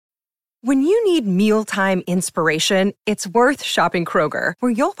When you need mealtime inspiration, it's worth shopping Kroger,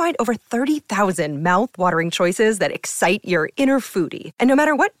 where you'll find over 30,000 mouth-watering choices that excite your inner foodie. And no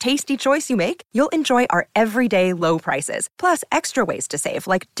matter what tasty choice you make, you'll enjoy our everyday low prices, plus extra ways to save,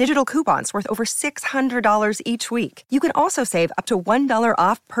 like digital coupons worth over $600 each week. You can also save up to $1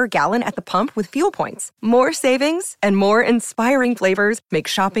 off per gallon at the pump with fuel points. More savings and more inspiring flavors make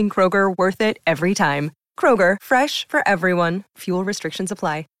shopping Kroger worth it every time. Kroger, fresh for everyone. Fuel restrictions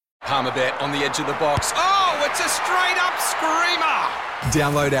apply. Palmerbet on the edge of the box. Oh, it's a straight-up screamer!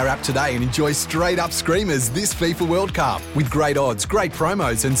 Download our app today and enjoy straight-up screamers this FIFA World Cup with great odds, great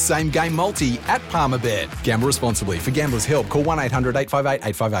promos and same-game multi at Palmerbet. Gamble responsibly. For Gamblers' Help, call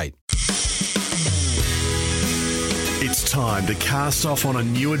 1-800-858-858. It's time to cast off on a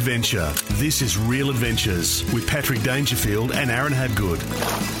new adventure. This is Real Adventures with Patrick Dangerfield and Aaron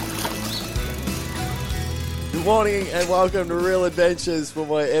Habgood. Good morning and welcome to Real Adventures from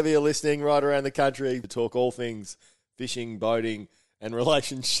wherever you're listening right around the country to talk all things fishing, boating and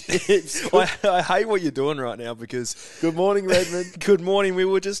relationships. I hate what you're doing right now because... Good morning, Redmond. Good morning. We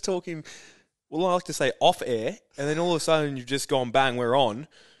were just talking, well, I like to say off air, and then all of a sudden you've just gone bang, we're on.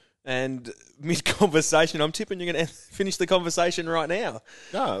 And mid-conversation, I'm tipping you're going to finish the conversation right now.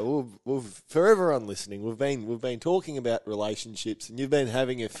 No, we've for everyone listening, we've been talking about relationships, and you've been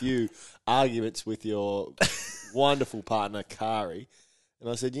having a few arguments with your wonderful partner, Kari. And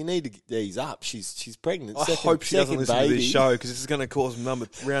I said, you need to ease up. She's pregnant. I hope she doesn't listen to this show because this is going to cause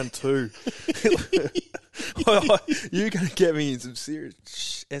round 2. You're going to get me in some serious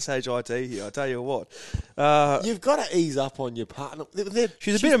SHIT here, I tell you what. You've got to ease up on your partner.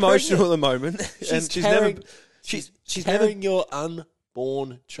 She's a bit emotional at the moment. She's carrying your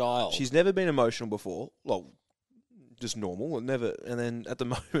unborn child. She's never been emotional before. Well, just normal. And then at the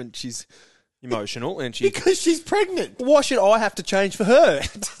moment she's emotional and because she's pregnant. Why should I have to change for her?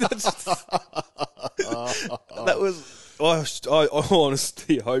 That was... I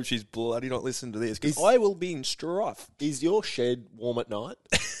honestly hope she's bloody not listening to this because I will be in strife. Is your shed warm at night?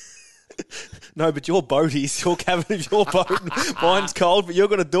 No, but your boat is. Your cabin is your boat. Mine's cold, but you've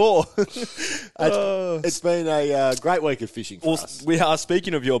got a door. It's been a great week of fishing for us. We are,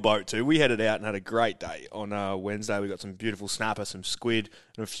 speaking of your boat too, we headed out and had a great day on Wednesday. We got some beautiful snapper, some squid,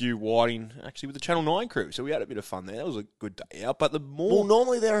 and a few whiting, actually with the Channel 9 crew. So we had a bit of fun there. That was a good day out. But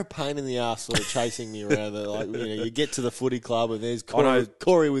normally they're a pain in the ass sort of chasing me around. You get to the footy club and there's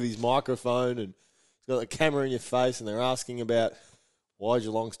Corey with his microphone and he's got the camera in your face and they're asking about why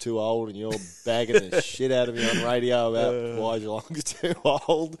Geelong's too old, and you're bagging the shit out of me on radio about why Geelong's too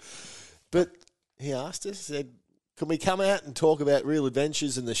old. But he asked us, said, can we come out and talk about Real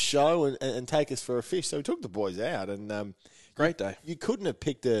Adventures in the show and take us for a fish? So we took the boys out. And great day. You couldn't have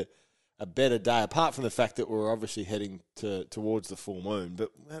picked a better day, apart from the fact that we're obviously heading towards the full moon.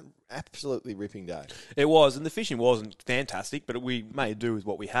 But an absolutely ripping day. It was, and the fishing wasn't fantastic, but we made do with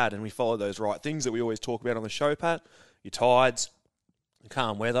what we had, and we followed those right things that we always talk about on the show, Pat. Your tides,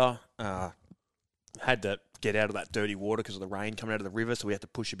 calm weather, had to get out of that dirty water because of the rain coming out of the river, so we had to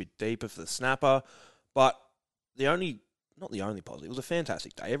push a bit deeper for the snapper. But not the only positive, it was a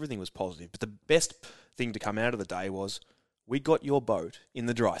fantastic day. Everything was positive. But the best thing to come out of the day was we got your boat in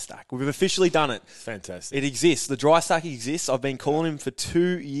the dry stack. We've officially done it. Fantastic. It exists. The dry stack exists. I've been calling him for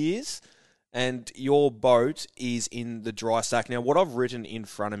 2 years, and your boat is in the dry stack. Now, what I've written in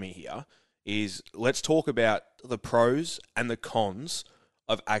front of me here is let's talk about the pros and the cons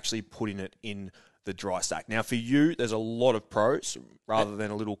of actually putting it in the dry stack. Now, for you, there's a lot of pros rather than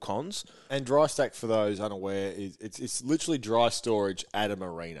a little cons. And dry stack, for those unaware, it's literally dry storage at a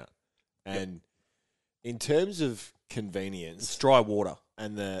marina. And in terms of convenience... It's dry water.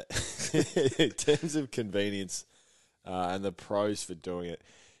 And in terms of convenience and the pros for doing it,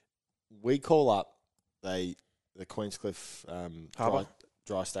 we call up the Queenscliff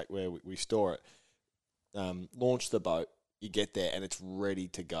dry stack where we store it, launch the boat, you get there and it's ready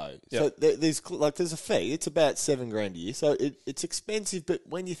to go. Yep. So there's a fee. It's about $7,000 a year. So it's expensive, but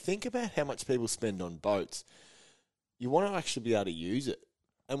when you think about how much people spend on boats, you want to actually be able to use it.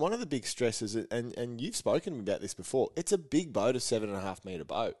 And one of the big stresses, and you've spoken about this before, it's a big boat, a 7.5 metre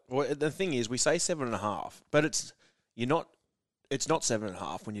boat. Well, the thing is, we say 7.5, but it's not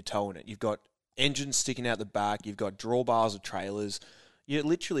 7.5 when you're towing it. You've got engines sticking out the back. You've got drawbars of trailers. You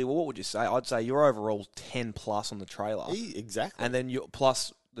literally, well, what would you say? I'd say you're overall 10 plus on the trailer. Exactly. And then you're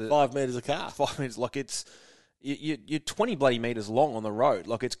plus the 5 metres a car. 5 metres, like you're 20 bloody metres long on the road.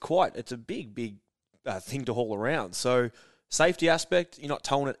 Like it's a big thing to haul around. So safety aspect, you're not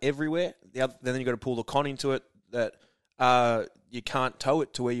towing it everywhere. Then you've got to pull the con into it that you can't tow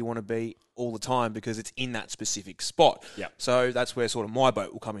it to where you want to be all the time because it's in that specific spot. Yep. So that's where sort of my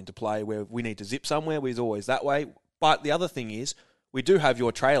boat will come into play, where we need to zip somewhere. We're always that way. But the other thing is, we do have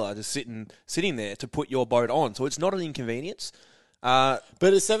your trailer just sitting there to put your boat on, so it's not an inconvenience. But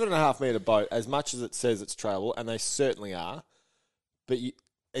a 7.5 metre boat, as much as it says it's trailable, and they certainly are, but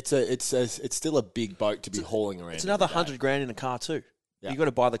it's still a big boat to be hauling around. It's another $100,000 in a car too. Yeah. You've got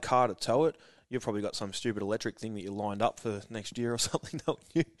to buy the car to tow it. You've probably got some stupid electric thing that you lined up for next year or something, don't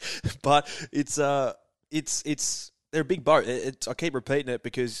you? But they're a big boat. I keep repeating it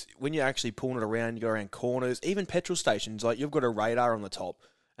because when you're actually pulling it around, you go around corners, even petrol stations, like you've got a radar on the top.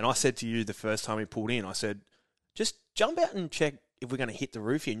 And I said to you the first time we pulled in, I said, just jump out and check if we're going to hit the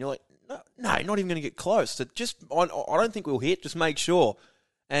roof here. And you're like, no, not even going to get close. So I don't think we'll hit, just make sure.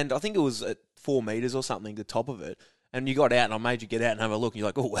 And I think it was at 4 meters or something, the top of it. And you got out, and I made you get out and have a look. And you're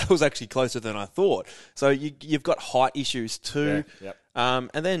like, oh, that was actually closer than I thought. So you've got height issues too. Yeah,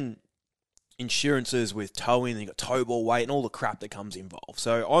 yep. And then insurances with towing, and you've got tow ball weight and all the crap that comes involved.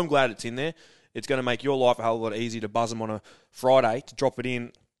 So I'm glad it's in there. It's going to make your life a hell of a lot easier to buzz them on a Friday, to drop it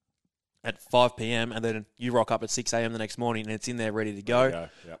in at 5 p.m. and then you rock up at 6 a.m. the next morning and it's in there ready to go.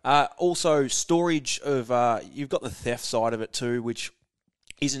 Yep. Also, storage of you've got the theft side of it too, which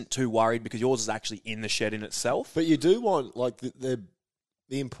isn't too worried because yours is actually in the shed in itself. But you do want, like, the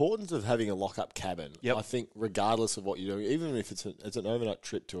importance of having a lock-up cabin. Yep. I think regardless of what you're doing, even if it's an overnight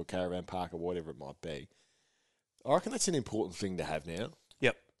trip to a caravan park or whatever it might be, I reckon that's an important thing to have now.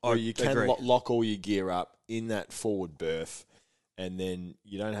 Yep. Or you can lock all your gear up in that forward berth, and then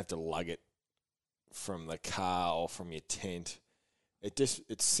you don't have to lug it from the car or from your tent.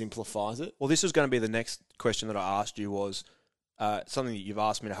 It simplifies it. Well, this was going to be the next question that I asked you was something that you've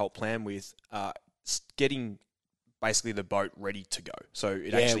asked me to help plan with, getting basically the boat ready to go. So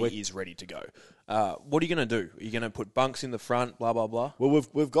it actually is ready to go. What are you going to do? Are you going to put bunks in the front, blah, blah, blah? Well,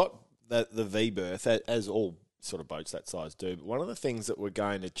 we've got the V berth, as all sort of boats that size do. But one of the things that we're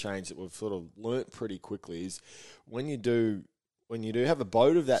going to change that we've sort of learnt pretty quickly is when you do have a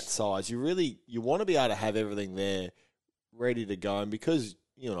boat of that size, you want to be able to have everything there ready to go. And because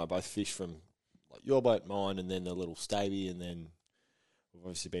you and I both fish from like your boat, mine, and then the little Stavey, and then we've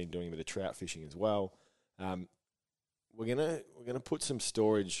obviously been doing a bit of trout fishing as well. We're gonna put some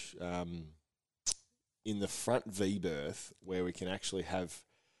storage in the front V berth where we can actually have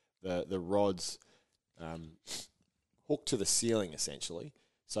the rods hooked to the ceiling essentially,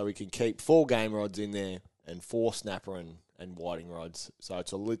 so we can keep 4 game rods in there and 4 snapper and whiting rods. So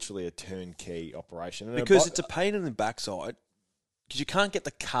it's literally a turnkey operation. And because it's a pain in the backside because you can't get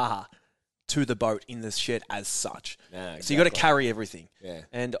the car to the boat in the shed as such. No, exactly. So you got to carry everything. Yeah.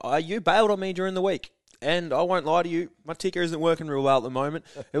 And you bailed on me during the week. And I won't lie to you, my ticker isn't working real well at the moment.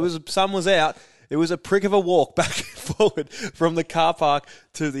 Sun was out. It was a prick of a walk back and forward from the car park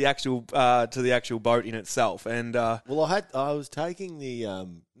to the actual boat in itself. And well, I was taking the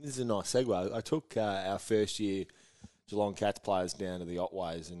this is a nice segue. I took our first year Geelong Cats players down to the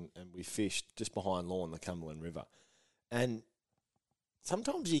Otways and we fished just behind Lorne, the Cumberland River. And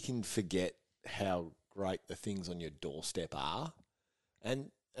sometimes you can forget how great the things on your doorstep are. And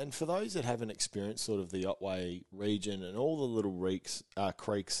for those that haven't experienced sort of the Otway region and all the little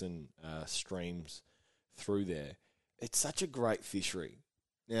creeks and streams through there, it's such a great fishery.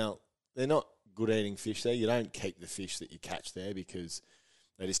 Now, they're not good eating fish there. You don't keep the fish that you catch there because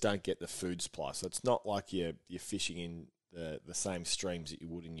they just don't get the food supply. So it's not like you're fishing in the same streams that you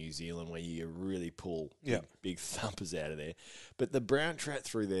would in New Zealand where you really pull big thumpers out of there. But the brown trout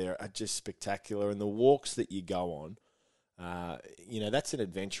through there are just spectacular, and the walks that you go on, that's an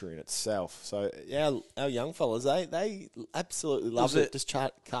adventure in itself. So our young fellas, they absolutely love it. Just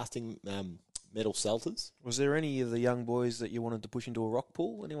casting metal selters. Was there any of the young boys that you wanted to push into a rock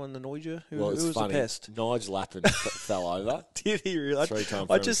pool? Anyone that annoyed you? Who was funny. the pest? Nige Lappin fell over. Did he really? 3-time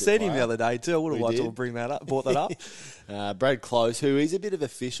I just seen him player. the other day too. I would have liked to bring that up. Brought that up. Brad Close, who is a bit of a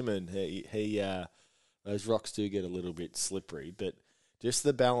fisherman. He those rocks do get a little bit slippery, but just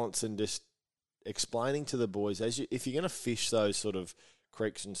the balance and just explaining to the boys if you're going to fish those sort of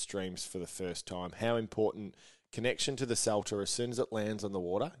creeks and streams for the first time, how important connection to the salter as soon as it lands on the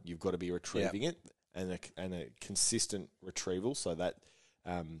water, you've got to be retrieving it and a consistent retrieval so that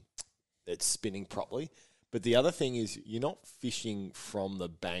it's spinning properly. But the other thing is you're not fishing from the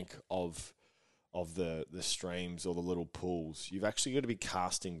bank of the streams or the little pools. You've actually got to be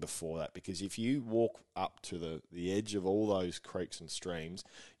casting before that, because if you walk up to the edge of all those creeks and streams,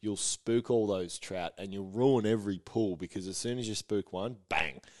 you'll spook all those trout and you'll ruin every pool, because as soon as you spook one,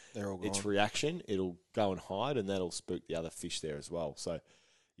 bang, they're all gone. Its reaction, it'll go and hide, and that'll spook the other fish there as well. So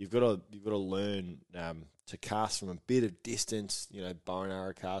you've got to learn to cast from a bit of distance. Bow and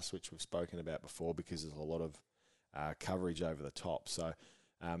arrow cast, which we've spoken about before, because there's a lot of coverage over the top. So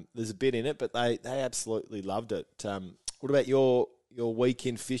there's a bit in it, but they absolutely loved it. What about your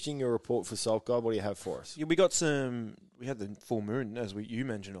weekend fishing? Your report for Salt Guide? What do you have for us? Yeah, we had the full moon, as you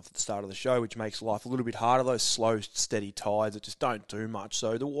mentioned off the start of the show, which makes life a little bit harder. Those slow, steady tides that just don't do much.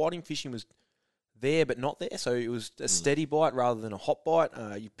 So the whiting fishing was there, but not there. So it was a steady bite rather than a hot bite.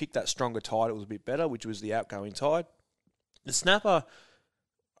 You picked that stronger tide. It was a bit better, which was the outgoing tide. The snapper,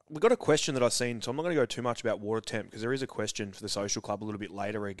 we got a question that I've seen, so I'm not going to go too much about water temp, because there is a question for the social club a little bit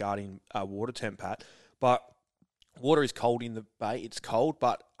later regarding water temp, Pat. But water is cold in the bay. It's cold,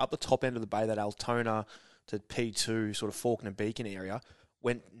 but up the top end of the bay, that Altona to P2 sort of Fawkner and Beacon area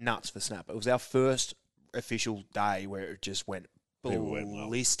went nuts for snapper. It was our first official day where it just went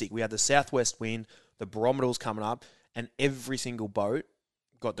ballistic. We had the southwest wind, the barometer was coming up, and every single boat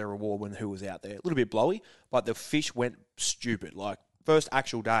got their reward when who was out there. A little bit blowy, but the fish went stupid. Like, first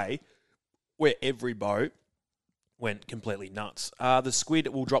actual day where every boat went completely nuts. The squid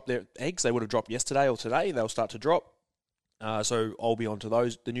will drop their eggs. They would have dropped yesterday or today. They'll start to drop. So I'll be on to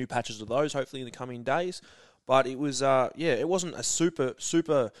those, the new patches of those, hopefully in the coming days. But it was, it wasn't a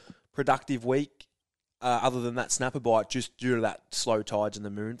super productive week other than that snapper bite, just due to that slow tides and the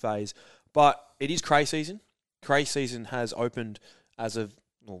moon phase. But it is cray season. Cray season has opened as of,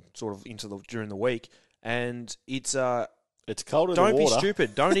 sort of during the week, and it's cold in the water. Don't be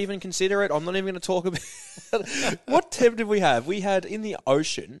stupid. Don't even consider it. I'm not even going to talk about it. What temp did we have? We had, in the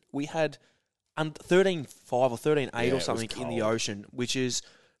ocean, we had 13.5 or 13.8 or something in the ocean, which is,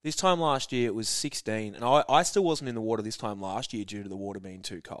 this time last year it was 16. And I still wasn't in the water this time last year due to the water being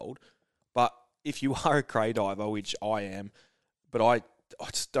too cold. But if you are a cray diver, which I am, but I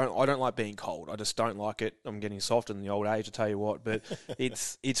don't like being cold. I just don't like it. I'm getting softer in the old age, I tell you what. But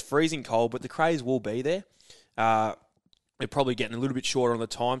it's freezing cold, but the crays will be there. They're probably getting a little bit shorter on the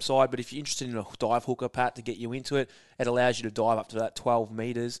time side, but if you're interested in a dive hooker, Pat, to get you into it, it allows you to dive up to that 12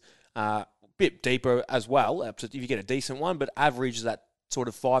 metres, a bit deeper as well, if you get a decent one, but average is that sort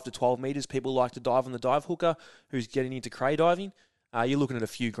of 5 to 12 metres. People like to dive on the dive hooker who's getting into cray diving. You're looking at a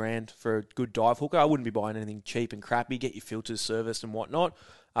few grand for a good dive hooker. I wouldn't be buying anything cheap and crappy. Get your filters serviced and whatnot.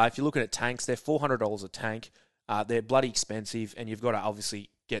 If you're looking at tanks, they're $400 a tank. They're bloody expensive, and you've got to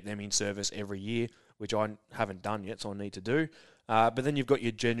obviously get them in service every year, which I haven't done yet, so I need to do. But then you've got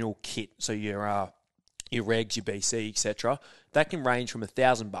your general kit, so your regs, your BC, etc. That can range from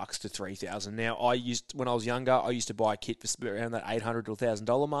 $1,000 to $3,000. Now, when I was younger, I used to buy a kit for around that $800 to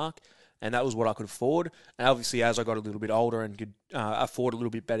 $1,000 mark, and that was what I could afford. And obviously, as I got a little bit older and could afford a little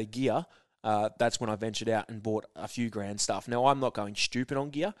bit better gear, that's when I ventured out and bought a few grand stuff. Now, I'm not going stupid on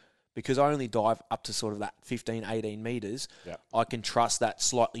gear, because I only dive up to sort of that 15, 18 metres. Yep. I can trust that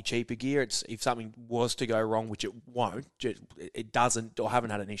slightly cheaper gear. If something was to go wrong, which it won't, it doesn't, or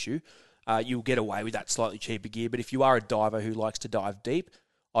haven't had an issue, you'll get away with that slightly cheaper gear. But if you are a diver who likes to dive deep,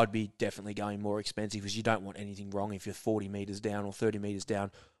 I'd be definitely going more expensive, because you don't want anything wrong if you're 40 metres down or 30 metres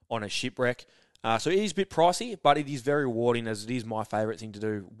down on a shipwreck. So it is a bit pricey, but it is very rewarding, as it is my favourite thing to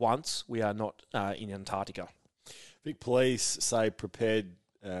do once we are not in Antarctica. Vic Police say prepared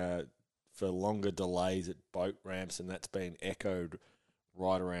for longer delays at boat ramps, and that's been echoed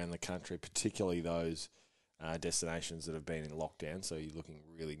right around the country, particularly those destinations that have been in lockdown. So you're looking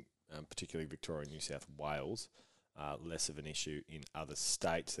really, particularly Victoria and New South Wales, less of an issue in other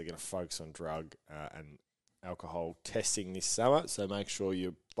states. They're going to focus on drug and alcohol testing this summer, so make sure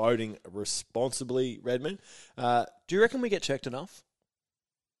you're boating responsibly, Redmond. Do you reckon we get checked enough?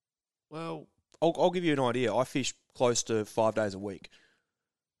 Well, I'll give you an idea. I fish close to 5 days a week.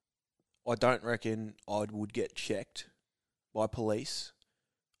 I don't reckon I would get checked by police.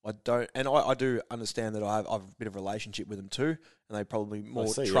 I don't, and I do understand that I have a bit of a relationship with them too, and they probably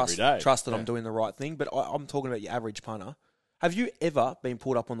more trust that I'm doing the right thing. But I'm talking about your average punter. Have you ever been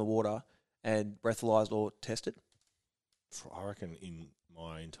pulled up on the water and breathalyzed or tested? I reckon in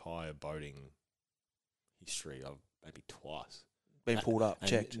my entire boating history, I've maybe twice been pulled up,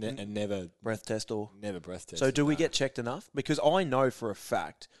 checked, and never breath test or never breath test. So do we get checked enough? Because I know for a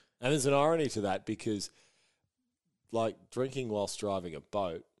fact. And there's an irony to that, because, like, drinking whilst driving a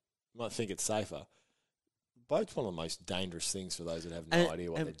boat, you might think it's safer. Boat's one of the most dangerous things for those that have no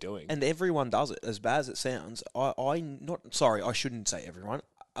idea what they're doing. And everyone does it, as bad as it sounds. I shouldn't say everyone.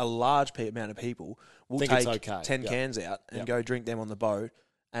 A large amount of people will take 10 cans out and go drink them on the boat,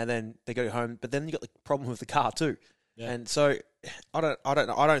 and then they go home. But then you got the problem with the car too. Yeah. And so I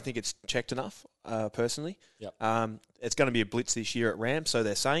don't think it's checked enough, personally. Yep. It's going to be a blitz this year at Ramp, so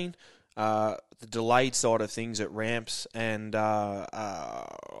they're saying. the delayed side of things at ramps and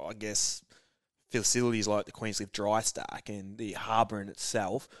I guess facilities like the Queenscliff Dry Stack and the harbour in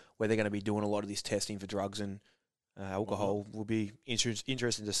itself, where they're going to be doing a lot of this testing for drugs and alcohol, will be interesting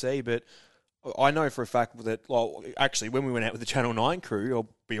to see. But I know for a fact that, well, actually, when we went out with the Channel 9 crew, I'll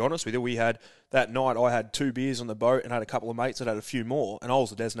be honest with you, we had that night, I had 2 beers on the boat and had a couple of mates that had a few more, and I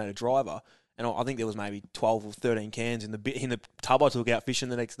was the designated driver. And I think there was maybe 12 or 13 cans in the tub I took out fishing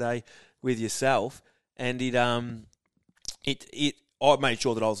the next day with yourself. And I made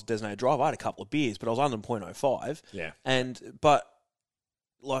sure that I was a designated driver. I had a couple of beers, but I was under 0.05. Yeah. But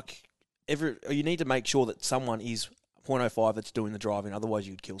you need to make sure that someone is 0.05 that's doing the driving. Otherwise,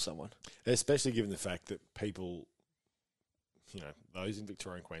 you'd kill someone. Especially given the fact that people, those in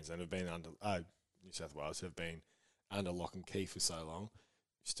Victoria and Queensland have been under New South Wales have been under lock and key for so long.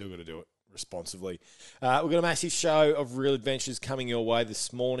 You've still got to do it responsibly. We've got a massive show of Real Adventures coming your way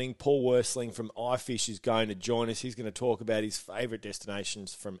this morning. Paul Worsling from iFish is going to join us. He's going to talk about his favourite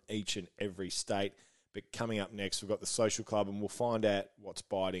destinations from each and every state. But coming up next, we've got the Social Club, and we'll find out what's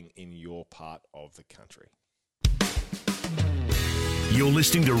biting in your part of the country. You're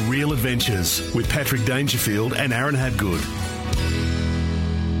listening to Real Adventures with Patrick Dangerfield and Aaron Hadgood.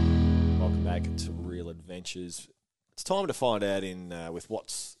 Welcome back to Real Adventures. It's time to find out with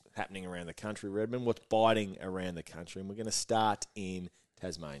what's happening around the country, Redmond, what's biting around the country, and we're going to start in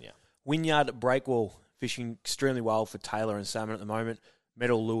Tasmania. Wynyard Breakwall fishing extremely well for tailor and salmon at the moment.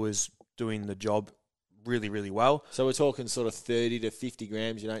 Metal lures doing the job really, really well. So we're talking sort of 30 to 50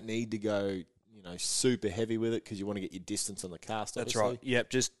 grams. You don't need to go, super heavy with it because you want to get your distance on the cast, obviously. That's right. Yep,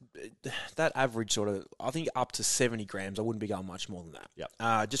 just that average sort of, I think up to 70 grams. I wouldn't be going much more than that.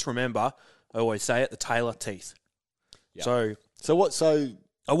 Yep. Just remember, I always say it, the tailor teeth. Yep. So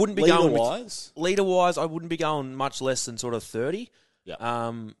I wouldn't be leader-wise? Leader-wise, I wouldn't be going much less than sort of 30.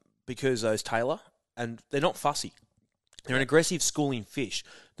 Yeah. Because those tailor, and they're not fussy. They're an aggressive schooling fish.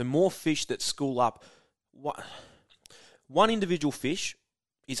 The more fish that school up, one individual fish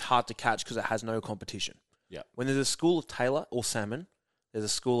is hard to catch because it has no competition. Yeah. When there's a school of tailor or salmon, there's a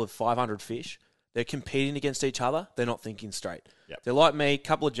school of 500 fish. They're competing against each other. They're not thinking straight. Yep. They're like me,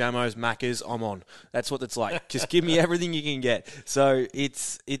 couple of Jamos, Maccas, I'm on. That's what it's like. Just give me everything you can get. So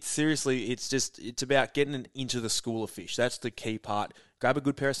it's seriously, it's about getting into the school of fish. That's the key part. Grab a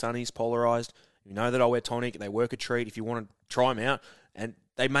good pair of sunnies, polarized. You know that I wear tonic. They work a treat if you want to try them out. And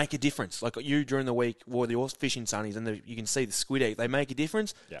they make a difference. Like you during the week wore the fishing sunnies and you can see the squid egg. They make a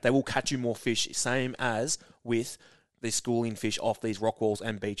difference. Yep. They will catch you more fish. Same as with the schooling fish off these rock walls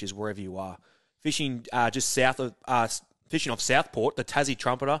and beaches, wherever you are. Fishing just south of fishing off Southport, the Tassie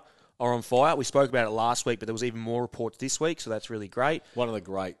Trumpeter are on fire. We spoke about it last week, but there was even more reports this week, so that's really great. One of the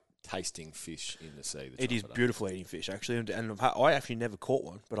great tasting fish in the sea. It is beautiful eating fish, actually, and I actually never caught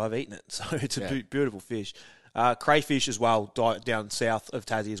one, but I've eaten it, so it's a beautiful fish. Crayfish as well, down south of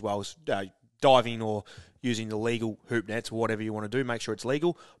Tassie as well, diving or using the legal hoop nets or whatever you want to do. Make sure it's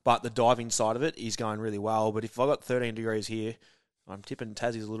legal, but the diving side of it is going really well. But if I got 13 degrees here, I'm tipping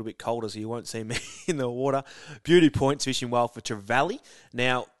Tassie's a little bit colder, so you won't see me in the water. Beauty Point's fishing well for Trevally.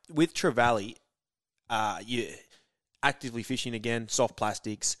 Now, with Trevally, you're actively fishing again, soft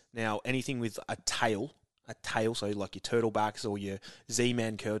plastics. Now, anything with a tail, so like your turtlebacks or your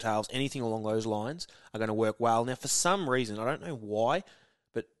Z-Man curtails, anything along those lines are going to work well. Now, for some reason, I don't know why,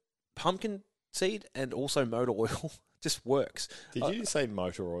 but pumpkin seed and also motor oil just works. Did you say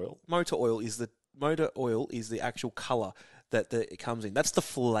motor oil? Motor oil is the actual colour that it comes in. That's the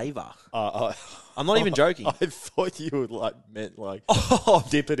flavour. I'm not even joking. I thought you would meant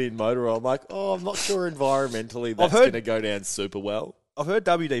dip it in motor oil. I'm like, I'm not sure environmentally that's going to go down super well. I've heard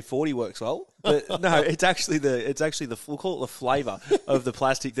WD-40 works well, but no, it's actually we'll call it the flavour of the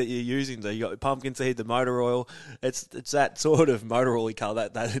plastic that you're using. So you got the pumpkin seed, the motor oil. It's that sort of motor oily colour,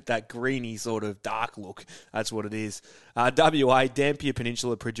 that greeny sort of dark look. That's what it is. WA, Dampier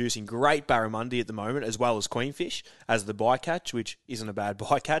Peninsula producing great barramundi at the moment, as well as queenfish as the bycatch, which isn't a bad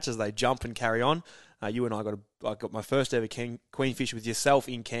bycatch as they jump and carry on. You and I got my first ever queenfish with yourself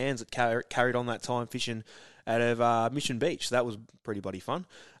in Cairns that carried on that time fishing out of Mission Beach. So that was pretty bloody fun.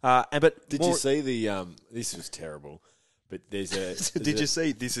 But did you see the? This was terrible. But there's a. Did you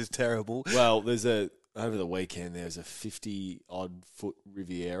see? This is terrible. Well, over the weekend there's a 50-odd foot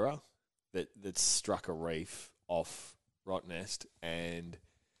Riviera that struck a reef off Rottnest and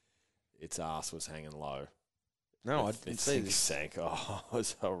its ass was hanging low. No, I didn't see this. Sank. Oh,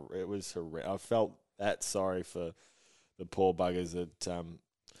 it was horrendous. I felt that sorry for the poor buggers that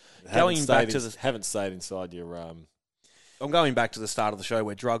haven't stayed inside your. I'm going back to the start of the show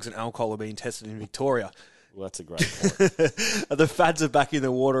where drugs and alcohol are being tested in Victoria. Well, that's a great point. The fads are back in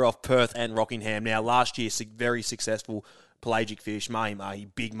the water off Perth and Rockingham. Now, last year, very successful pelagic fish, mahi-mahi,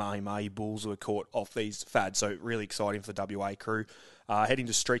 big mahi-mahi bulls were caught off these fads. So really exciting for the WA crew. Heading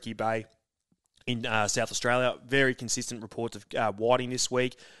to Streaky Bay in South Australia. Very consistent reports of whiting this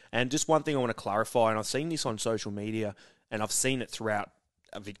week. And just one thing I want to clarify, and I've seen this on social media, and I've seen it throughout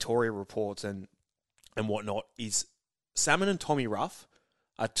Victoria reports and whatnot, is salmon and Tommy Rough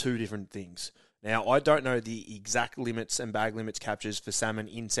are two different things. Now, I don't know the exact limits and bag limits captures for salmon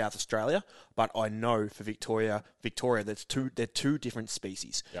in South Australia, but I know for Victoria, they're two different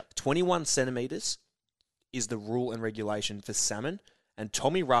species. Yep. 21 centimetres is the rule and regulation for salmon, and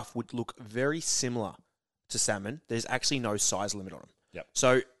Tommy Rough would look very similar to salmon. There's actually no size limit on them. Yep.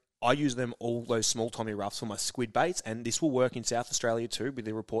 So I use them, all those small Tommy Roughs, for my squid baits, and this will work in South Australia too with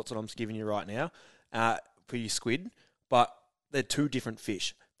the reports that I'm giving you right now for your squid, but they're two different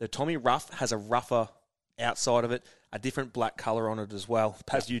fish. The Tommy Rough has a rougher outside of it, a different black colour on it as well.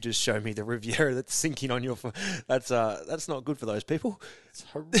 Paz, you just showed me the Riviera that's sinking on your... That's not good for those people. It's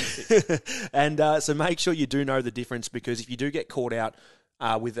horrific. And so make sure you do know the difference, because if you do get caught out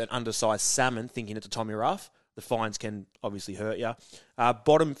with an undersized salmon thinking it's a Tommy Rough, the fines can obviously hurt you.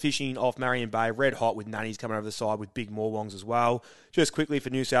 Bottom fishing off Marion Bay, red hot with nannies coming over the side with big morwongs as well. Just quickly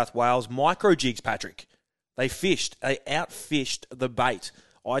for New South Wales, micro jigs, Patrick. They outfished the bait.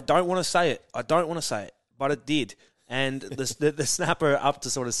 I don't want to say it, but it did. And the snapper up to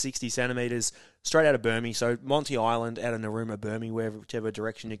sort of 60 centimetres, straight out of Burmie. So Monty Island, out of Narooma, Burmie, whichever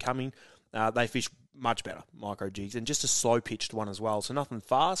direction you're coming, they fish much better, micro jigs. And just a slow-pitched one as well. So nothing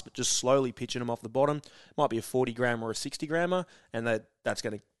fast, but just slowly pitching them off the bottom. Might be a 40-gram or a 60-grammer, and that's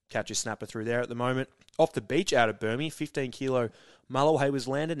going to catch a snapper through there at the moment. Off the beach out of Burmie, 15-kilo mulloway was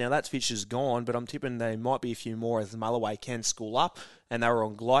landed. Now, that fish is gone, but I'm tipping there might be a few more as the mulloway can school up, and they were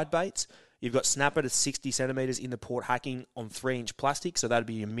on glide baits. You've got snapper to 60 centimetres in the port hacking on 3-inch plastic, so that'd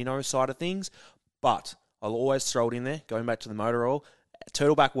be your minnow side of things. But I'll always throw it in there, going back to the motor oil.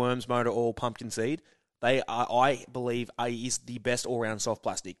 Turtleback worms, motor oil, pumpkin seed, they are, I believe, is the best all-round soft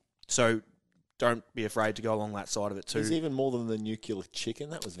plastic. So don't be afraid to go along that side of it too. There's even more than the nuclear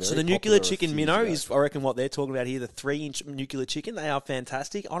chicken. That was very So the nuclear chicken minnow is, I reckon, what they're talking about here, the 3-inch nuclear chicken. They are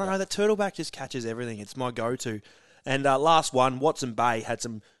fantastic. I don't know, the turtleback just catches everything. It's my go-to. And last one, Watson Bay had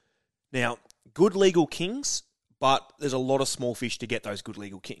some, now, good legal kings, but there's a lot of small fish to get those good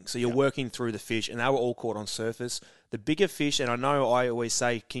legal kings. So you're working through the fish, and they were all caught on surface. The bigger fish, and I know I always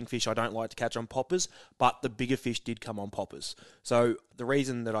say kingfish I don't like to catch on poppers, but the bigger fish did come on poppers. So the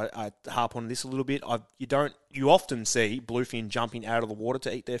reason that I harp on this a little bit, you often see bluefin jumping out of the water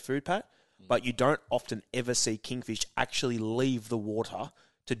to eat their food, Pat, but you don't often ever see kingfish actually leave the water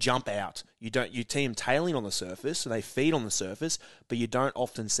to jump out. You see them tailing on the surface, so they feed on the surface, but you don't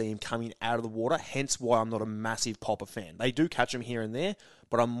often see them coming out of the water, hence why I'm not a massive popper fan. They do catch them here and there,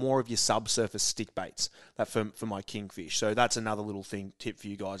 but I'm more of your subsurface stick baits for my kingfish. So that's another little tip for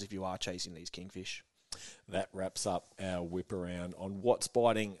you guys if you are chasing these kingfish. That wraps up our whip around on what's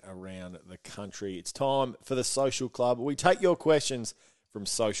biting around the country. It's time for the Social Club. We take your questions from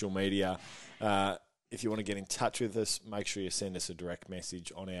social media. If you want to get in touch with us, make sure you send us a direct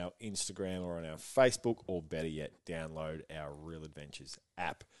message on our Instagram or on our Facebook, or better yet, download our Real Adventures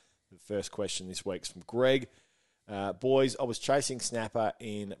app. The first question this week's from Greg. Boys, I was chasing snapper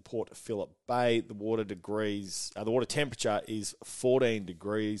in Port Phillip Bay. The water temperature is 14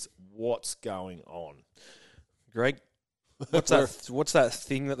 degrees. What's going on? Greg, what's that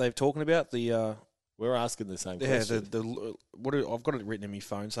thing that they're talking about? We're asking the same question. I've got it written in my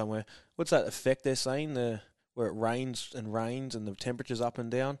phone somewhere. What's that effect they're saying? Where it rains and the temperature's up and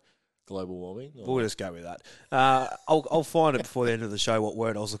down? Global warming? We'll just go with that. I'll find it before the end of the show, what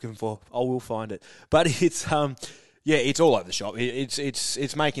word I was looking for. I will find it. But it's it's all over the shop.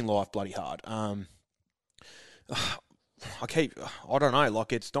 It's making life bloody hard. I don't know,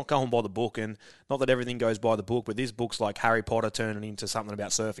 like, it's not going by the book, and not that everything goes by the book, but this book's like Harry Potter turning into something about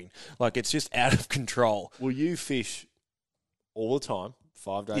surfing. Like, it's just out of control. Will you fish all the time,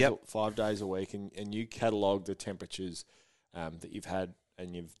 5 days a week, and you catalogue the temperatures that you've had,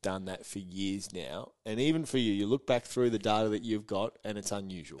 and you've done that for years now, and even for you look back through the data that you've got, and it's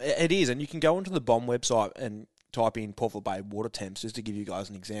unusual. It is, and you can go onto the BOM website and type in Port Phillip Bay water temps, just to give you guys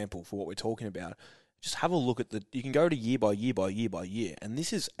an example for what we're talking about. Just have a look at you can go to year by year by year by year, and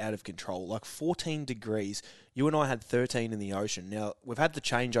this is out of control. Like 14 degrees. You and I had 13 in the ocean. Now, we've had the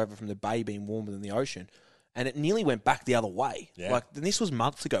changeover from the bay being warmer than the ocean, and it nearly went back the other way. Yeah. Like, and this was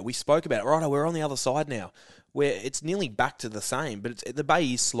months ago. We spoke about it. Right, we're on the other side now, where it's nearly back to the same, but the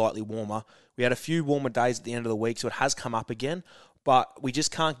bay is slightly warmer. We had a few warmer days at the end of the week, so it has come up again. but we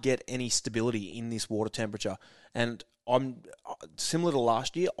just can't get any stability in this water temperature. And I'm similar to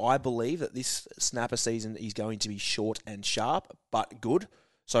last year. I believe that this snapper season is going to be short and sharp, but good.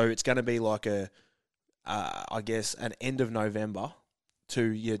 So it's going to be like an end of November to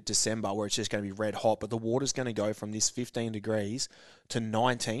your December where it's just going to be red hot, but the water's going to go from this 15 degrees to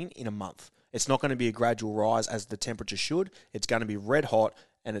 19 in a month. It's not going to be a gradual rise as the temperature should. It's going to be red hot,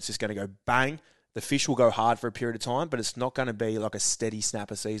 and it's just going to go bang. The fish will go hard for a period of time, but it's not going to be like a steady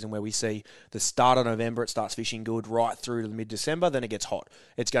snapper season where we see the start of November, it starts fishing good right through to mid-December, then it gets hot.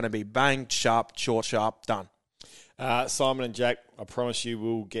 It's going to be bang, sharp, short, sharp, done. Simon and Jack, I promise you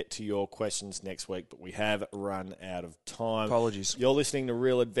we'll get to your questions next week, but we have run out of time. Apologies. You're listening to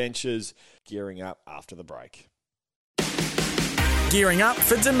Real Adventures, gearing up after the break. Gearing up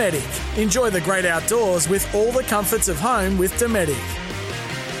for Dometic. Enjoy the great outdoors with all the comforts of home with Dometic.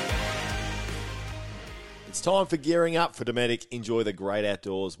 It's time for Gearing Up for Dometic. Enjoy the great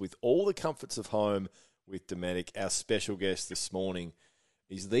outdoors with all the comforts of home with Dometic. Our special guest this morning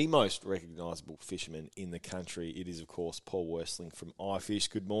is the most recognisable fisherman in the country. It is, of course, Paul Worsling from iFish.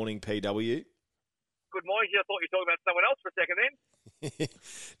 Good morning, PW. Good morning. I thought you were talking about someone else for a second then.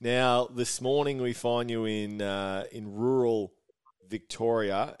 Now, this morning we find you in rural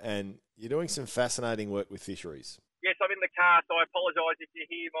Victoria, and you're doing some fascinating work with fisheries. Yes, I'm in the car, so I apologise if you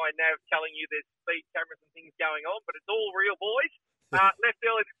hear my nav telling you there's speed cameras and things going on, but it's all real, boys. Left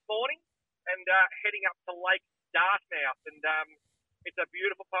early this morning and heading up to Lake Dartmouth, and it's a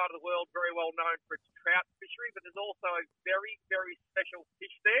beautiful part of the world, very well known for its trout fishery, but there's also a very, very special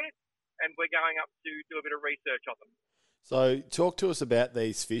fish there, and we're going up to do a bit of research on them. So talk to us about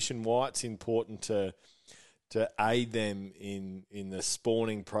these fish and why it's important to aid them in the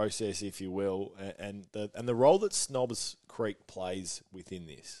spawning process, if you will, and the role that Snobs Creek plays within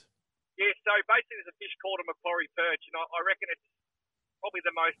this. Yeah, so basically there's a fish called a Macquarie perch, and I reckon it's probably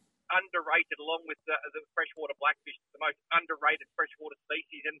the most underrated, along with the freshwater blackfish, the most underrated freshwater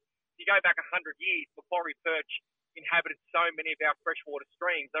species. And if you go back 100 years, Macquarie perch inhabited so many of our freshwater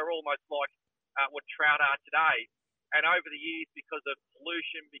streams. They're almost like what trout are today. And over the years, because of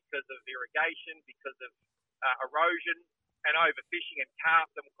pollution, because of irrigation, because of erosion and overfishing and carp,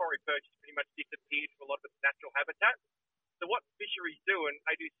 the Macquarie perch has pretty much disappeared from a lot of its natural habitat. So what fisheries do, and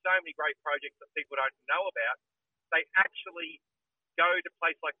they do so many great projects that people don't know about, they actually go to a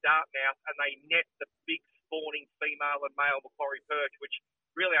place like Dartmouth and they net the big spawning female and male Macquarie perch, which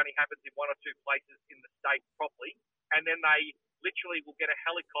really only happens in one or two places in the state properly. And then they literally will get a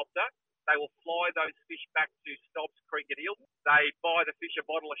helicopter. They will fly those fish back to Snobs Creek at Eildon. They buy the fish a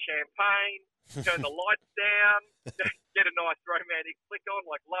bottle of champagne, turn the lights down, get a nice romantic flick on,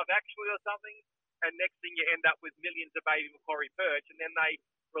 like Love Actually or something, and next thing you end up with millions of baby Macquarie perch, and then they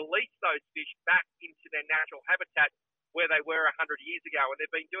release those fish back into their natural habitat where they were 100 years ago. And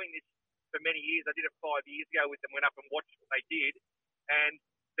they've been doing this for many years. I did it 5 years ago with them, went up and watched what they did, and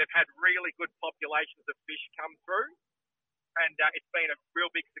they've had really good populations of fish come through, and it's been a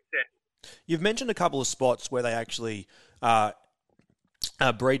real big success. You've mentioned a couple of spots where they actually are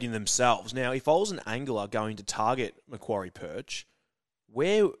breeding themselves. Now, if I was an angler going to target Macquarie perch,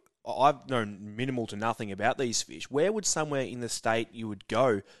 where I've known minimal to nothing about these fish, where would somewhere in the state you would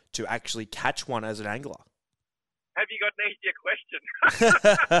go to actually catch one as an angler? Have you got an easier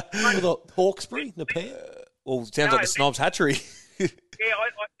question? Well, Hawkesbury, Nepean? Well, it sounds like the Snobs hatchery. Yeah,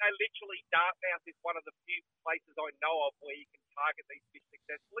 I literally, Dartmouth is one of the few places I know of where you can target these fish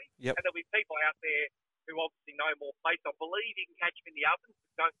successfully. Yep. And there'll be people out there who obviously know more places. I believe you can catch them in the ovens,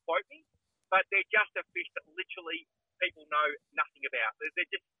 but don't quote me. But they're just a fish that literally people know nothing about. They're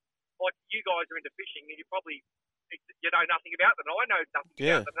just, like you guys are into fishing and you know nothing about them. I know nothing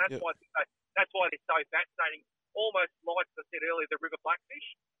about them. That's why they're so fascinating. Almost like I said earlier, the river blackfish,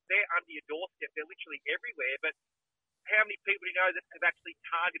 they're under your doorstep. They're literally everywhere. But how many people do you know that have actually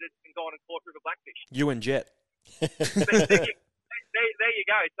targeted and gone and caught river blackfish? You and Jet. There you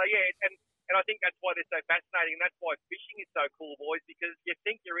go. So, yeah, and I think that's why they're so fascinating, and that's why fishing is so cool, boys, because you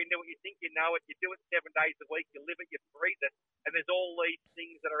think you're into it, you think you know it, you do it 7 days a week, you live it, you breathe it, and there's all these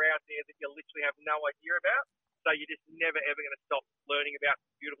things that are out there that you literally have no idea about. So you're just never, ever going to stop learning about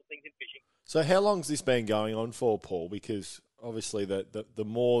beautiful things in fishing. So how long's this been going on for, Paul? Because obviously the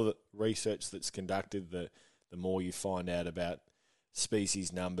more research that's conducted, the more you find out about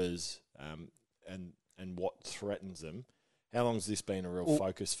species numbers and what threatens them. How long has this been a real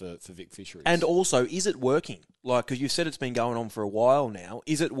focus for Vic Fisheries? And also, is it working? Like, because you said it's been going on for a while now.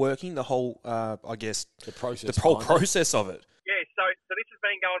 Is it working, the whole, I guess, the process, the whole process of it? Yeah, so this has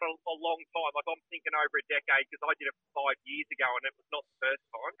been going a long time. Like, I'm thinking over a decade, because I did it 5 years ago and it was not the first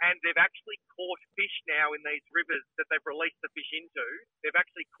time. And they've actually caught fish now in these rivers that they've released the fish into. They've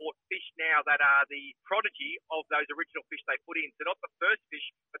actually caught fish now that are the prodigy of those original fish they put in. So not the first fish,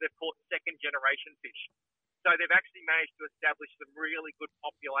 but they've caught second generation fish. So they've actually managed to establish some really good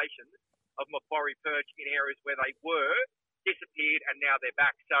populations of Macquarie perch in areas where they were disappeared and now they're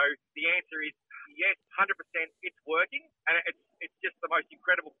back. So the answer is yes, 100%, it's working, and it's just the most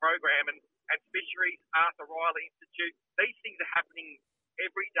incredible program. And Fisheries, Arthur Riley Institute, these things are happening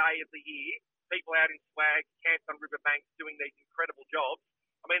every day of the year. People out in swag, camps on riverbanks doing these incredible jobs.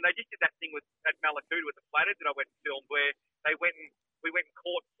 I mean, they just did that thing at Mallacoota with the flathead that I went and filmed, where we went and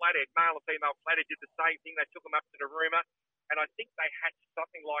caught flathead, male and female flathead did the same thing. They took them up to Narooma, and I think they hatched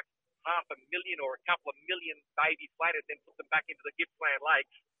something like 500,000 or a couple of million baby flatheads, then put them back into the Gippsland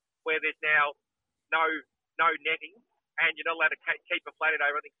Lakes, where there's now no netting, and you're not allowed to keep a flathead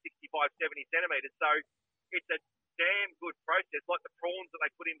over, I think, 65, 70 centimetres. So it's a damn good process, like the prawns that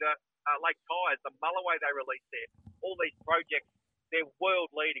they put into Lake Tyers, the mulloway they release there. All these projects, they're world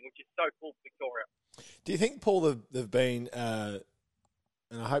leading, which is so cool for Victoria. Do you think, Paul, they've been, and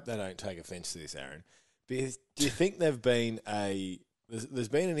I hope they don't take offence to this, Aaron, do you think they've been there's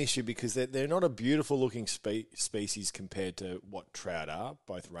been an issue because they're not a beautiful looking species compared to what trout are,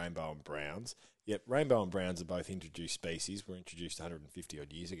 both rainbow and browns. Yet rainbow and browns are both introduced species, were introduced 150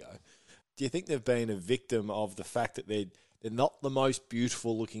 odd years ago. Do you think they've been a victim of the fact that they're not the most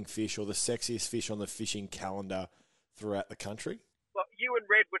beautiful looking fish or the sexiest fish on the fishing calendar throughout the country? Well, you and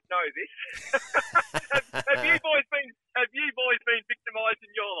Red would know this. have you boys been victimised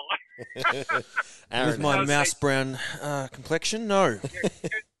in your life? Aaron, with my mouse brown complexion, no.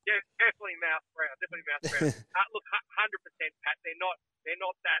 Yeah, definitely mouse brown. Look, 100%, Pat. They're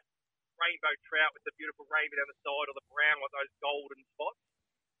not that rainbow trout with the beautiful rainbow down the side, or the brown with those golden spots.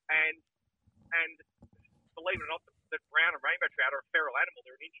 And believe it or not, the brown and rainbow trout are a feral animal.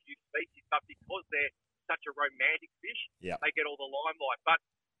 They're an introduced species, but because they're such a romantic fish, they get all the limelight. But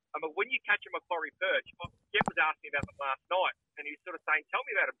when you catch a Macquarie perch, Jeff was asking about them last night, and he was sort of saying, "Tell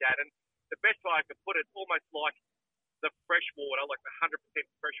me about them, Dad." And the best way I could put it, almost like the freshwater, like the 100%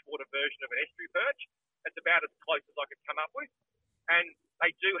 freshwater version of an estuary perch. It's about as close as I could come up with. And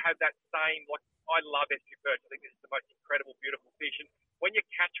they do have that same, like, I love estuary perch. I think this is the most incredible, beautiful fish. And when you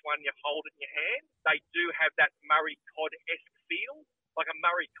catch one, you hold it in your hand, they do have that Murray cod-esque feel. Like a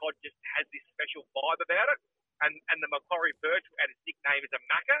Murray cod just has this special vibe about it. And the Macquarie perch, and its nickname is a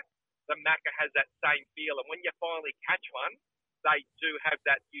macca, the macca has that same feel. And when you finally catch one, they do have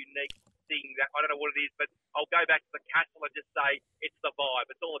that unique thing that, I don't know what it is, but I'll go back to the castle and just say it's the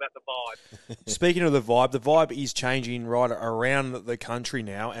vibe. It's all about the vibe. Speaking of the vibe is changing right around the country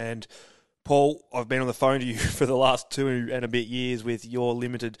now. And Paul, I've been on the phone to you for the last 2 and a bit years with your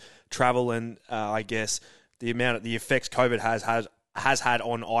limited travel and I guess the effects COVID has had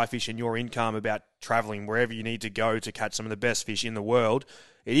on iFish and your income about travelling wherever you need to go to catch some of the best fish in the world.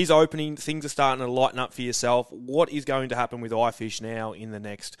 It is opening. Things are starting to lighten up for yourself. What is going to happen with iFish now in the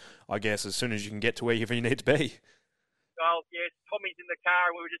next, I guess, as soon as you can get to wherever you need to be? Well, yes, Tommy's in the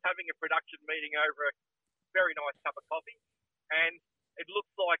car, and we were just having a production meeting over a very nice cup of coffee. And it looks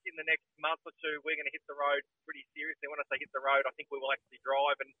like in the next month or two, we're going to hit the road pretty seriously. When I say hit the road, I think we will actually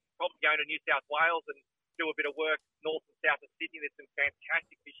drive and probably go to New South Wales and do a bit of work north and south of Sydney. There's some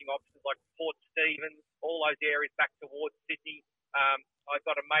fantastic fishing options like Port Stephens, all those areas back towards Sydney. I've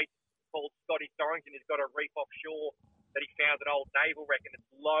got a mate called Scotty Dorrington who's got a reef offshore that he found an old naval wreck, and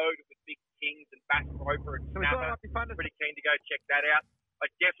it's loaded with big kings and bass groper and snapper. Pretty keen to go check that out. I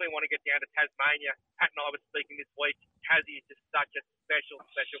definitely want to get down to Tasmania. Pat and I were speaking this week. Tassie is just such a special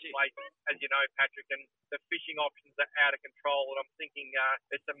place, as you know, Patrick, and the fishing options are out of control. And I'm thinking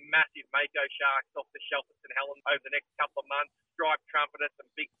there's some massive mako sharks off the shelf at St Helens over the next couple of months. Striped trumpeter,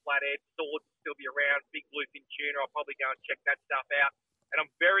 some big flathead, swords will still be around, big bluefin tuna. I'll probably go and check that stuff out. And I'm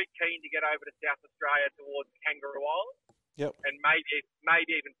very keen to get over to South Australia towards Kangaroo Island. Yep. And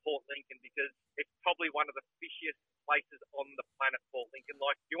maybe even Port Lincoln, because it's probably one of the fishiest places on the planet, Port Lincoln.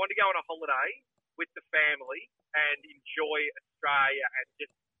 Like, you want to go on a holiday with the family and enjoy Australia and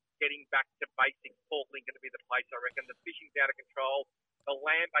just getting back to basics, Port Lincoln to be the place, I reckon. The fishing's out of control. The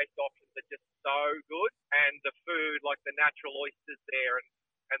land-based options are just so good. And the food, like the natural oysters there and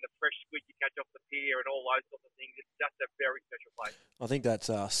the fresh squid you catch off the pier and all those sorts of things. It's just a very special place. I think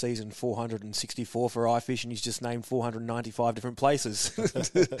that's season 464 for iFish, and he's just named 495 different places.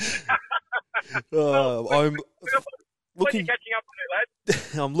 I'm looking. Catching up on it,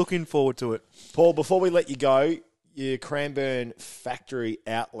 lad. I'm looking forward to it. Paul, before we let you go, your Cranbourne factory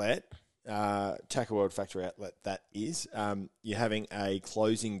outlet, Tackle World Factory Outlet, that is. You're having a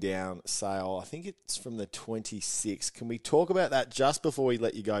closing down sale. I think it's from the 26th. Can we talk about that just before we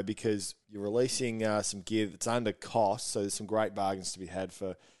let you go? Because you're releasing some gear that's under cost, so there's some great bargains to be had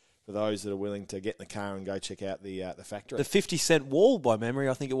for those that are willing to get in the car and go check out the factory. The 50-cent wall, by memory,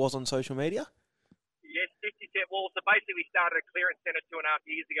 I think it was on social media. Yes, 50-cent wall. So basically we started a clearance centre 2.5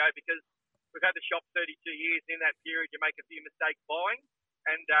 years ago because we've had the shop 32 years. In that period, you make a few mistakes buying.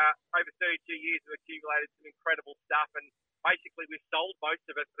 And over 32 years, we've accumulated some incredible stuff. And basically, we've sold most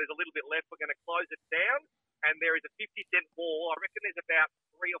of it. So there's a little bit left. We're going to close it down. And there is a 50-cent wall. I reckon there's about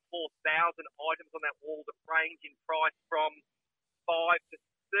 3,000 or 4,000 items on that wall that range in price from $5 to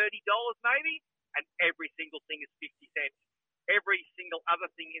 $30 maybe. And every single thing is 50 cents. Every single other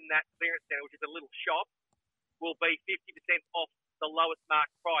thing in that clearance centre, which is a little shop, will be 50% off the lowest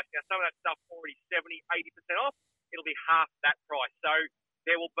marked price. Now, some of that stuff's already 70, 80% off. It'll be half that price. So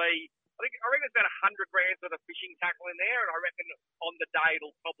there will be, I reckon there's about 100 grand worth of fishing tackle in there, and I reckon on the day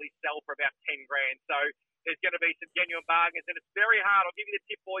it'll probably sell for about 10 grand. So there's going to be some genuine bargains, and it's very hard. I'll give you the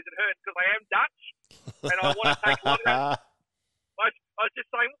tip, boys, it hurts because I am Dutch, and I want to take a lot of that. I was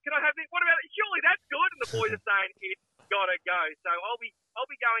just saying, can I have this? What about it? Surely that's good. And the boys are saying, it's got to go. So I'll be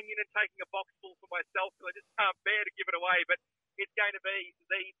going in and taking a box full for myself because I just can't bear to give it away. But it's going to be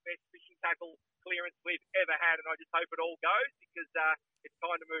the best fishing tackle clearance we've ever had, and I just hope it all goes because it's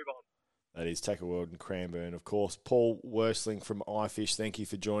time to move on. That is Tackle World in Cranbourne, of course. Paul Worsling from iFish, thank you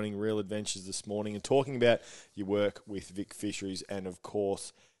for joining Real Adventures this morning and talking about your work with Vic Fisheries and, of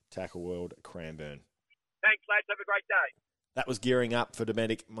course, Tackle World Cranbourne. Thanks, lads. Have a great day. That was gearing up for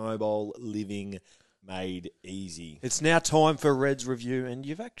Dometic Mobile Living Made Easy. It's now time for Red's Review, and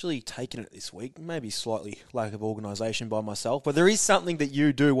you've actually taken it this week. Maybe slightly lack of organisation by myself, but there is something that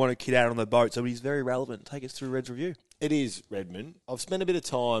you do want to kid out on the boat, so it is very relevant. Take us through Red's Review. It is, Redmond. I've spent a bit of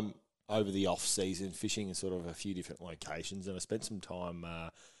time over the off-season fishing in sort of a few different locations, and I spent some time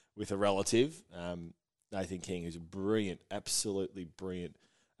with a relative, Nathan King, who's a brilliant, absolutely brilliant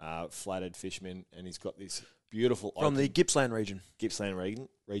flathead fisherman, and he's got this beautiful from the Gippsland region.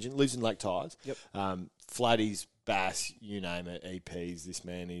 Region lives in Lake Tyers. Yep. Flatties, bass, you name it. EPs. This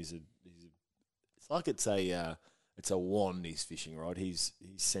man is it's like it's a wand he's fishing, right? He's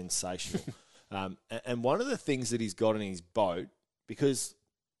sensational. And one of the things that he's got in his boat, because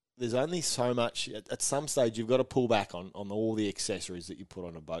there's only so much at some stage you've got to pull back on all the accessories that you put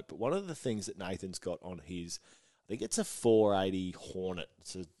on a boat. But one of the things that Nathan's got on his, I think it's a 480 Hornet.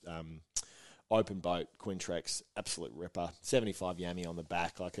 It's a open boat, Quintrex, absolute ripper, 75 Yami on the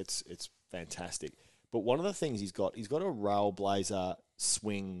back, like it's fantastic. But one of the things he's got a Railblazer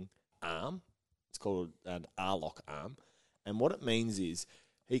swing arm. It's called an R-lock arm, and what it means is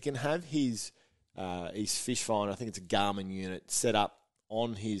he can have his fish finder, I think it's a Garmin unit, set up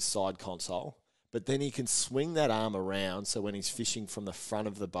on his side console, but then he can swing that arm around. So when he's fishing from the front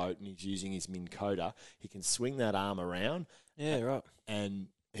of the boat and he's using his Minn Kota, he can swing that arm around. Yeah, right. And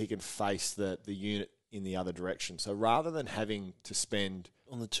he can face the unit in the other direction. So rather than having to spend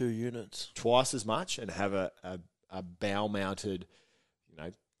on the two units twice as much and have a bow-mounted,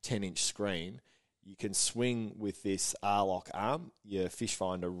 10-inch screen, you can swing with this R-lock arm, your fish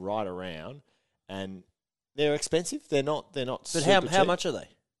finder right around, and they're expensive. They're not. But how cheap. much are they?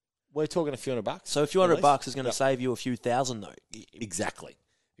 We're talking a few $100. So a few $100 is going to save you a few thousand, though. Exactly,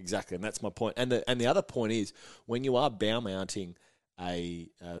 and that's my point. And the other point is when you are bow mounting a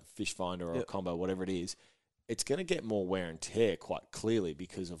fish finder or a combo, whatever it is, it's going to get more wear and tear quite clearly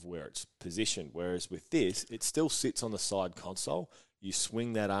because of where it's positioned. Whereas with this, it still sits on the side console. You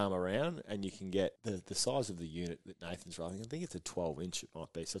swing that arm around and you can get the size of the unit that Nathan's riding. I think it's a 12-inch it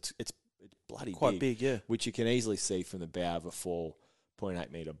might be. So it's bloody quite big, yeah. Which you can easily see from the bow of a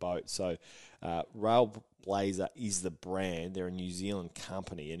 4.8 metre boat. So Railblazer is the brand. They're a New Zealand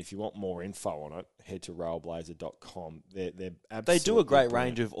company, and if you want more info on it, head to railblazer.com. They're They do a great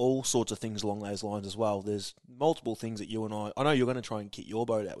range of all sorts of things along those lines as well. There's multiple things that you and I know you're going to try and kit your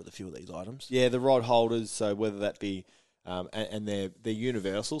boat out with a few of these items. Yeah, the rod holders, so whether that be and they're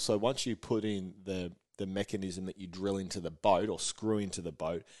universal. So once you put in the mechanism that you drill into the boat or screw into the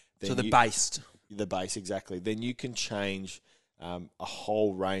boat, then so the base, exactly. Then you can change a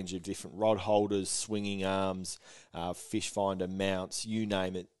whole range of different rod holders, swinging arms, fish finder mounts, you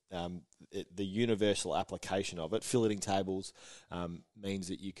name it. The universal application of it, filleting tables, means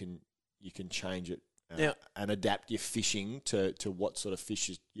that you can change it. And adapt your fishing to what sort of fish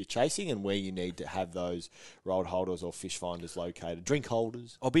you're chasing and where you need to have those rod holders or fish finders located. Drink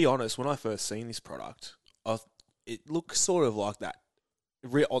holders. I'll be honest, when I first seen this product, it looks sort of like that,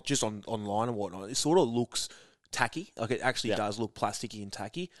 just online and whatnot. It sort of looks tacky. Like it actually does look plasticky and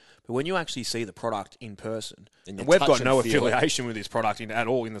tacky. But when you actually see the product in person, And and you we've touch got and no feel it. affiliation with this product at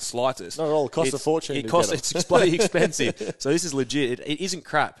all in the slightest. Not at all. It costs a fortune to get It's them. bloody expensive. So this is legit. It isn't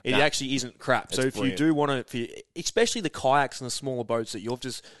crap. It Nah. actually isn't crap. So It's if you do want to, especially the kayaks and the smaller boats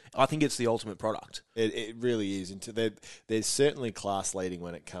that I think it's the ultimate product. It really is. There's certainly class leading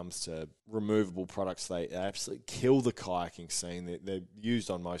when it comes to removable products. They absolutely kill the kayaking scene. They're used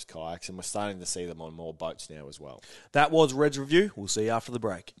on most kayaks, and we're starting to see them on more boats now as well. That was Red's review. We'll see you after the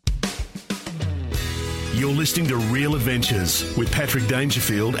break. You're listening to Real Adventures with Patrick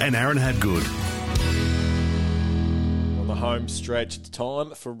Dangerfield and Aaron Hadgood. On the home stretch, it's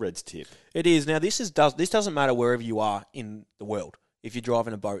time for Red's Tip. It is. Now, this doesn't matter wherever you are in the world if you're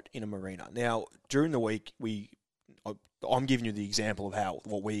driving a boat in a marina. Now, during the week, I'm giving you the example of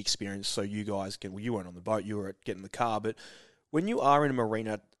what we experienced so you guys can... Well, you weren't on the boat, you were getting the car, but when you are in a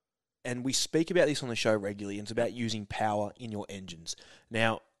marina, and we speak about this on the show regularly, and it's about using power in your engines.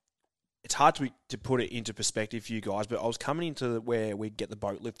 Now, it's hard to put it into perspective for you guys, but I was coming into where we'd get the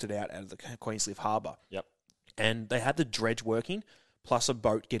boat lifted out of the Queenscliff Harbour. Yep. And they had the dredge working, plus a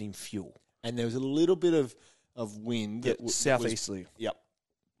boat getting fuel. And there was a little bit of wind. Yeah, southeasterly. Yep.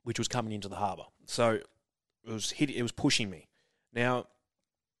 Which was coming into the harbour. So it was pushing me. Now,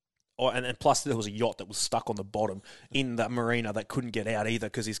 and plus there was a yacht that was stuck on the bottom in that marina that couldn't get out either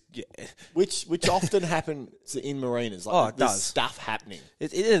because Which often happens in marinas. Like it there's does. stuff happening.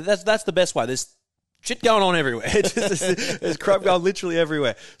 That's the best way. There's shit going on everywhere. There's crap going literally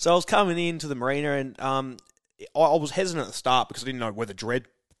everywhere. So I was coming into the marina and I was hesitant at the start because I didn't know where the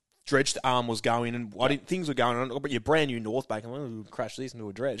dredged arm was going and things were going on. But you're brand new Northbank, and we'll crash this into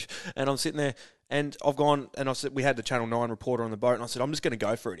a dredge. And I'm sitting there, and I've gone, and I said, we had the Channel 9 reporter on the boat, and I said, I'm just going to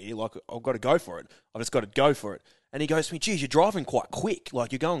go for it here. Like, I've got to go for it. I've just got to go for it. And he goes to me, geez, you're driving quite quick.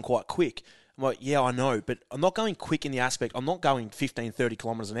 Like, you're going quite quick. I'm like, yeah, I know, but I'm not going quick in the aspect. I'm not going 15, 30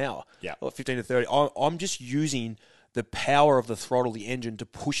 kilometres an hour. Yeah. Or 15 to 30. I'm just using the power of the throttle, the engine, to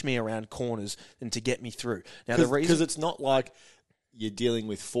push me around corners and to get me through. Now, the reason... Because it's not like you're dealing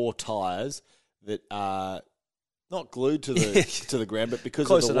with four tyres that are not glued to the to the ground, but because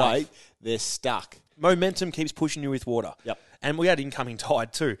Close of the enough. weight, they're stuck. Momentum keeps pushing you with water. Yep. And we had incoming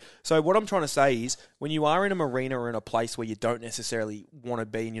tide too. So what I'm trying to say is when you are in a marina or in a place where you don't necessarily want to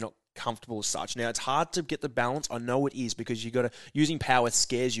be and you're not comfortable as such. Now, it's hard to get the balance. I know it is because using power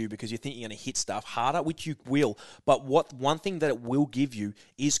scares you because you think you're going to hit stuff harder, which you will. But one thing that it will give you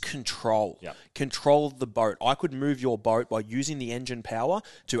is control. Yep. Control of the boat. I could move your boat by using the engine power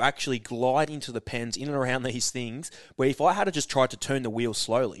to actually glide into the pens in and around these things, where if I had to just try to turn the wheel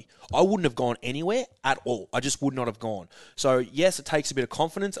slowly, I wouldn't have gone anywhere at all. I just would not have gone. So, yes, it takes a bit of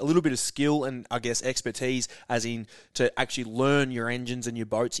confidence, a little bit of skill and, I guess, expertise, as in to actually learn your engines and your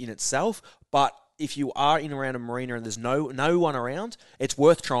boats in itself. But if you are in and around a marina and there's no one around, it's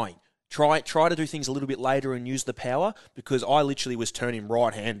worth trying. Try to do things a little bit later and use the power, because I literally was turning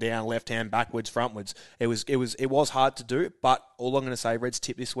right hand down, left hand backwards, frontwards. It was hard to do, but all I'm going to say, Red's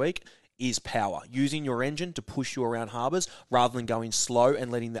tip this week, is power. Using your engine to push you around harbours rather than going slow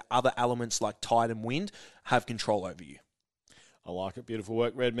and letting the other elements like tide and wind have control over you. I like it. Beautiful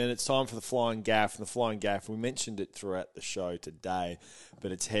work, Redman. It's time for the Flying Gaff. And the Flying Gaff, we mentioned it throughout the show today,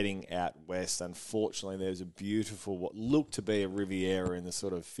 but it's heading out west. Unfortunately, there's a beautiful, what looked to be a Riviera in the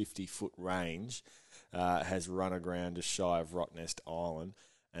sort of 50-foot range, has run aground just shy of Rottnest Island.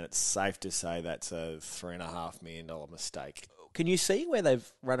 And it's safe to say that's a $3.5 million mistake. Can you see where they've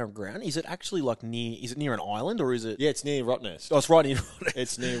run aground? Is it actually is it near an island or is it? Yeah, it's near Rottnest. Oh, it's right near Rottnest.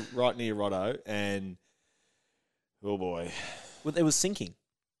 It's right near Rotto, and oh boy. Well, it was sinking.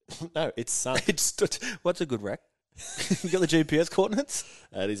 No, it's sunk. What's a good wreck? You got the GPS coordinates?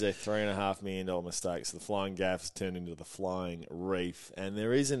 That is a $3.5 million mistake. So the Flying Gaff's turned into the Flying Reef, and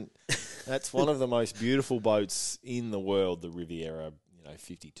there isn't. That's one of the most beautiful boats in the world, the Riviera,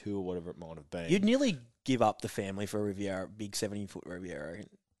 52 or whatever it might have been. You'd nearly give up the family for a Riviera, big 70-foot Riviera.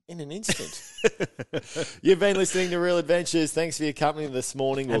 In an instant. You've been listening to Real Adventures. Thanks for your company this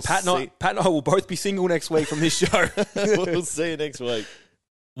morning. And Pat and I will both be single next week from this show. We'll see you next week.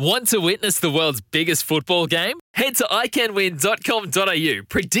 Want to witness the world's biggest football game? Head to iCanWin.com.au,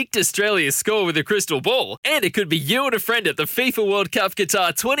 predict Australia's score with a crystal ball, and it could be you and a friend at the FIFA World Cup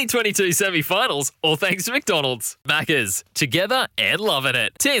Qatar 2022 semi-finals, all thanks to McDonald's. Maccas, together and loving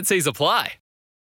it. TNCs apply.